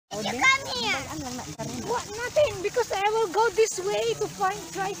you come here? What? Nothing, because I will go this way to find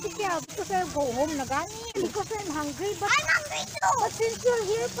tricycle. Because I'll go home na gani. Because I'm hungry. But I'm hungry too. But since you're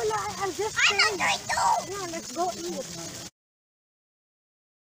here pala, I'll just I'm stay. hungry too. Yeah, let's go eat.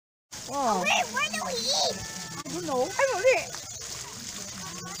 Oh. Where do we eat? I don't know. I don't know.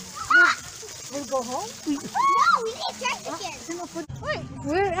 We'll go home? No, we need tricycle. Wait,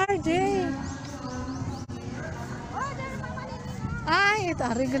 where are they? Ay,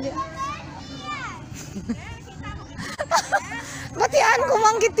 tari gali. Batian ko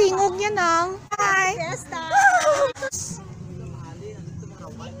mang gitingog niya nang. Hi.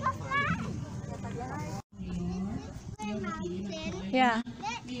 Yeah.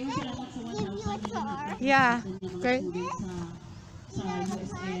 Give you a tour. Yeah. Okay. The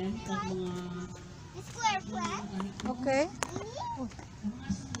square flag. Okay.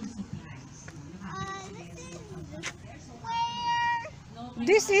 This is the square.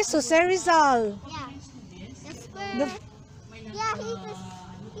 This is Jose Rizal. Yeah. The square. Yeah, he's a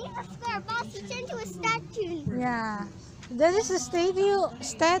square boss. He turned to a statue. Yeah. That is a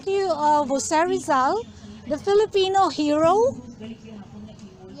statue of Jose Rizal, the Filipino hero.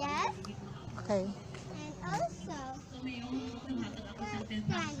 Yes. Okay. And also, you can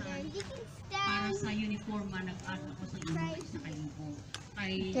stand. Para sa uniform nag-add ako sa inyo sa kalibo.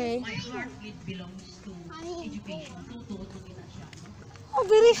 Okay. My heart it belongs to education. Tutuot ko kita siya. Oh,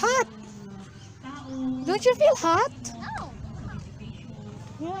 very hot. Don't you feel hot? No.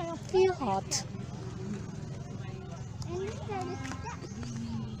 Yeah, I feel hot. And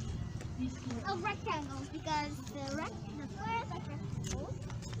this is a rectangle because the squares are rectangles.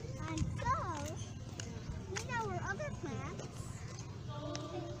 And so, these are our other plants.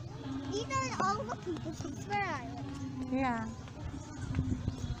 These are all the people from Square Island. Yeah.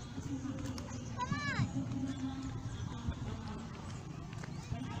 Come on.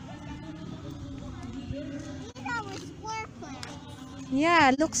 These are our square plants.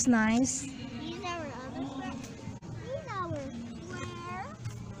 Yeah, looks nice. These are our other plants. These are our square.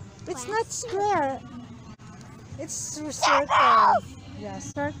 It's not square. It's circle. Yeah,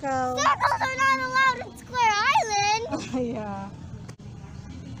 circle. Circles are not allowed in Square Island. Yeah.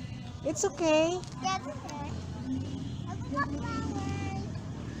 It's okay. Yeah, it's okay. Look at the flowers.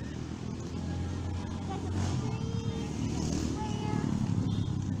 There's a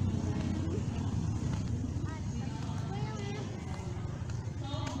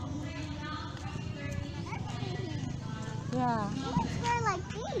tree, Yeah. It's square like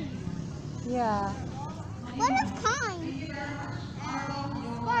these. Yeah. What is kind?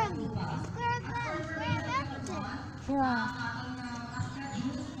 Square, square, square, everything. Yeah.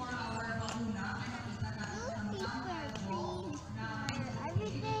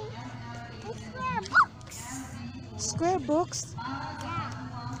 Square books. Yeah.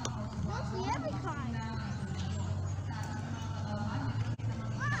 Mostly every kind.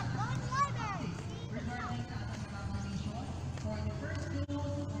 Wow, go to the library.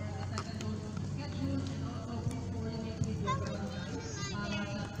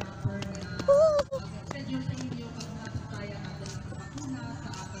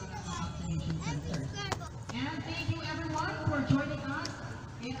 And thank you everyone for joining us.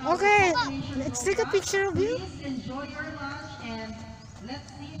 Okay, let's take a picture of you. Please enjoy your lunch and let's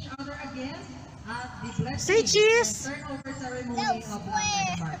see each other again at the blessing Say cheese. and turnover ceremony No, of square.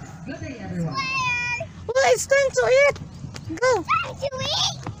 Black Market. Good day everyone. Square. Well, it's time to eat. Go. Time to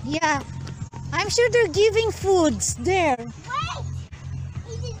eat. Yeah. I'm sure they're giving foods there. Wait.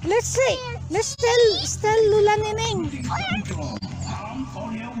 Let's say, let's tell Lula Neneng.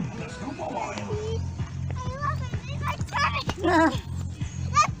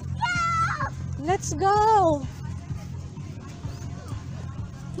 Let's go.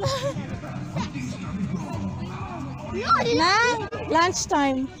 Na,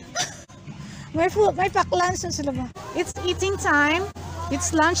 lunchtime. May food, may pack-lunch na sila ba? It's eating time.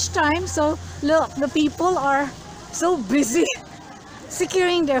 It's lunchtime. So, look, the people are so busy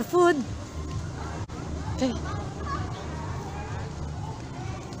securing their food. Okay.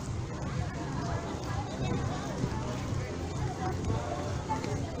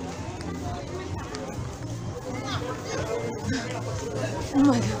 Oh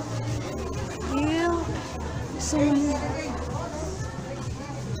my God. Ew. So many.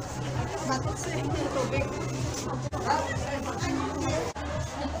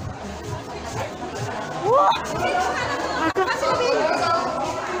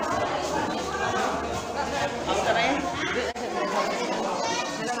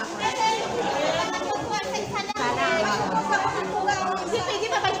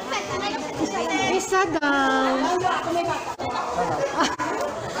 Isa daw.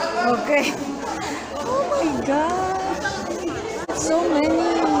 Okay. Oh my God. So many.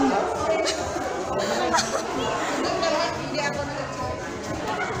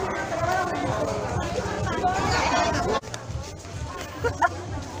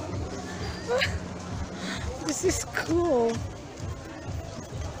 This is cool.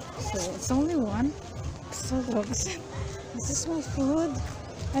 So it's only one. So gross. This is my food,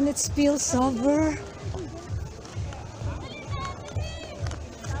 and it spills over.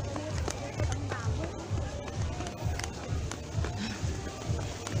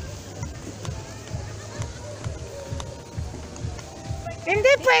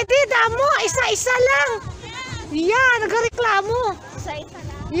 Hindi pwede, damo. Isa-isa lang. Yeah, nagreklamo. Isa-isa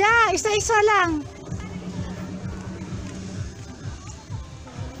lang. Yeah, isa-isa lang.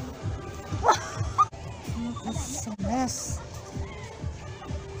 It's a mess.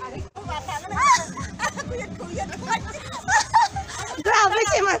 Grabe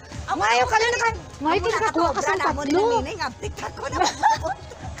si Ma. Mayo ka na kan. Mayo ka kuha ka sa tatlo.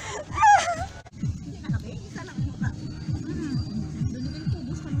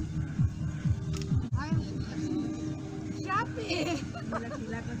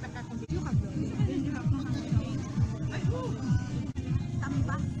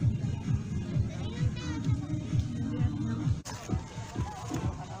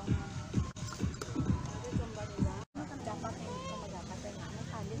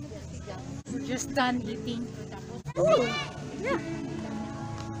 We're just done eating. Oh, yeah.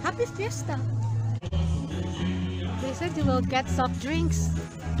 Happy Fiesta. They said you will get soft drinks.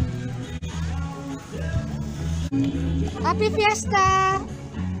 Happy Fiesta!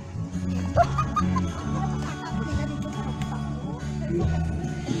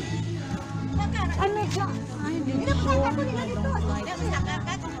 Ano dyan? Ay,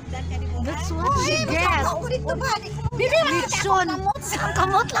 that's what she gets. Lechon.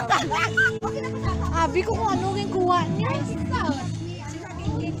 Kamot lang ka. Abi ko kung ano yung kuha niya.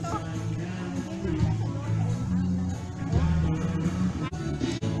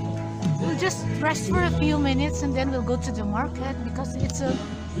 We'll just rest for a few minutes and then we'll go to the market because it's a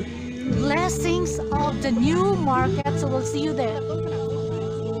blessings of the new market. So we'll see you there.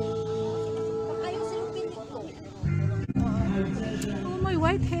 Oh, my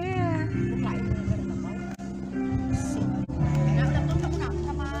white hair.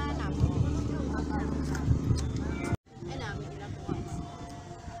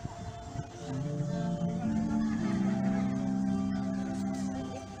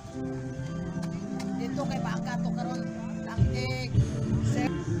 Dito kay baka to karon langkik.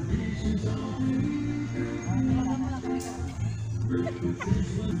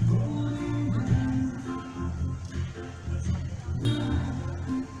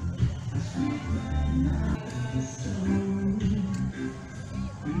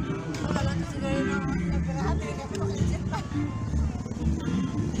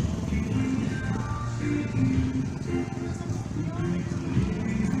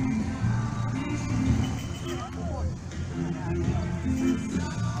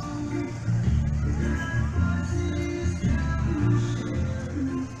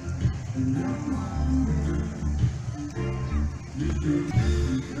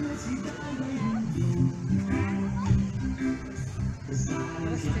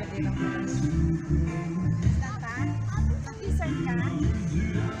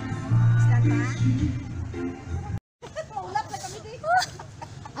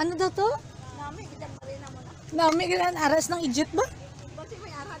 Ano daw to? Nami kita marina mo na. Nami gilan aras ng Egypt ba? Basi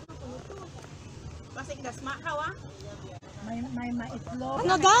may arat mo punuto. Basi dasma ka wa. May maitlog.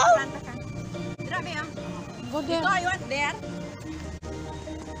 Ano daw? Grabe ah. Go there. Ito ayun there.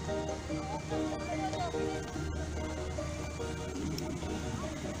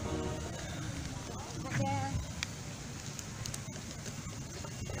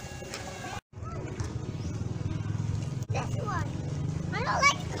 This one. I don't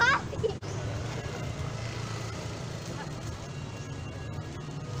like coffee.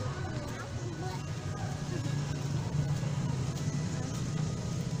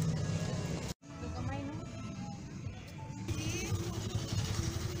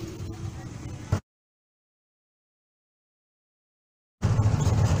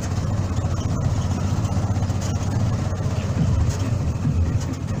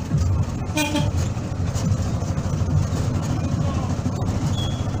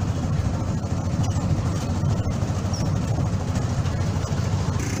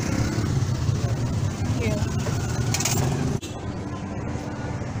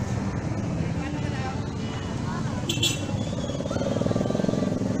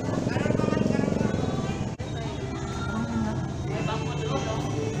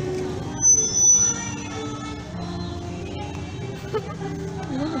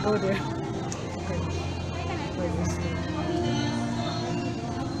 go there.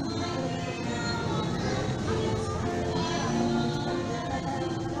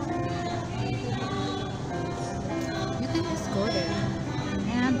 You can just go there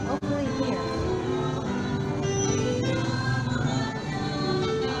and over here.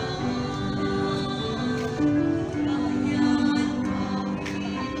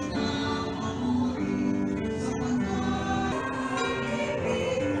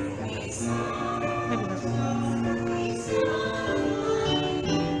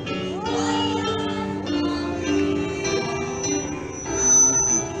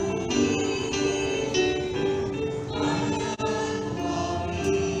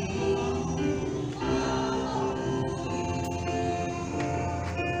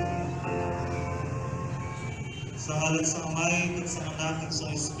 Sa ngalan sa Amay, at sa Anak, at sa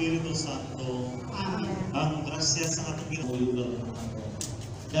Espiritu Santo. Amen. Ang grasya sa atong ginahulugan ng ato.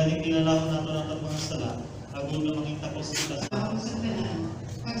 Dahil kinalako nato ng atong mga sala, agul na makita ko sila sa ako sa tanan,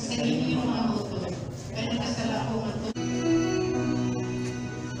 pag sa ninyo mga moto, kaya nakasala ko nga to.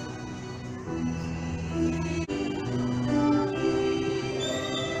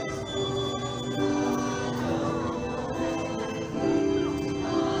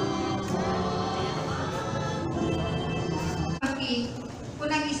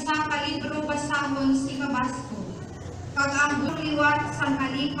 Kunang isa ka libro basahon si Mabasko, kag ang liwat sang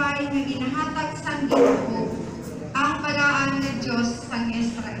halipay nga ginahatag sang Ginoo, ang pagaan nga Dios sang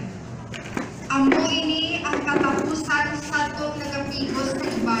Israel. Amo ini ang katapusan sa atong nagapigos sa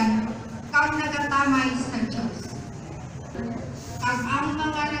iban, kag nagatamay sa Dios. Kag ang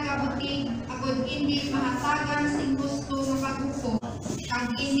mga nagabutig agud hindi mahatagan sing gusto nga paghukom,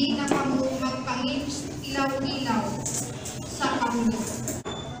 kag hindi na kamo magpangin ilaw-ilaw sa kahulog.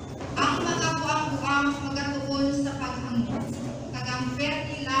 Ang mga buang-buang magatuon sa paghangop, kag ang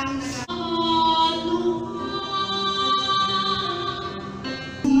perti lang si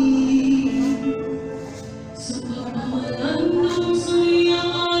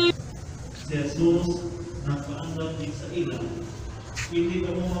Jesus nagpaandam din sa ila. Hindi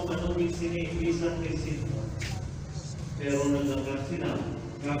ka mo mapanugin sinibisan kay Sino. Pero naglagat sila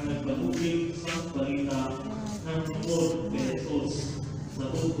kag nagpanugin sa balita ng tungkol kay Jesus sa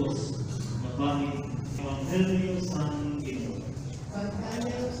bugos na bahin Evangelyo sang Ginoo.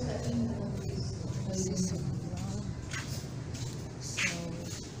 Pagkalaw sa inyo,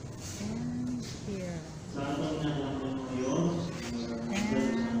 Sa atong nalaman ngayon,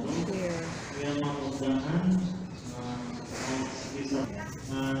 kaya mga undangan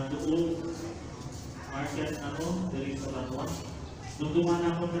na doon market ako dali sa Labuan. Dunduman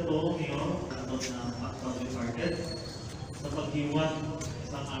ako na ito ngayon sa public market sa paghiwan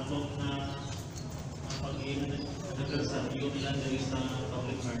sa atong na pag-iinagsabiyo nila dali sa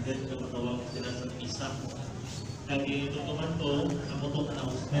public market na matawag sila sa isa. Kaya dunduman to, namutok na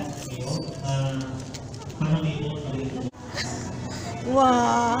announcement ngayon panamimon na rin.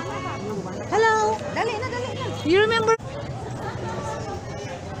 Wow! Hello! Dali na, dali na! You remember?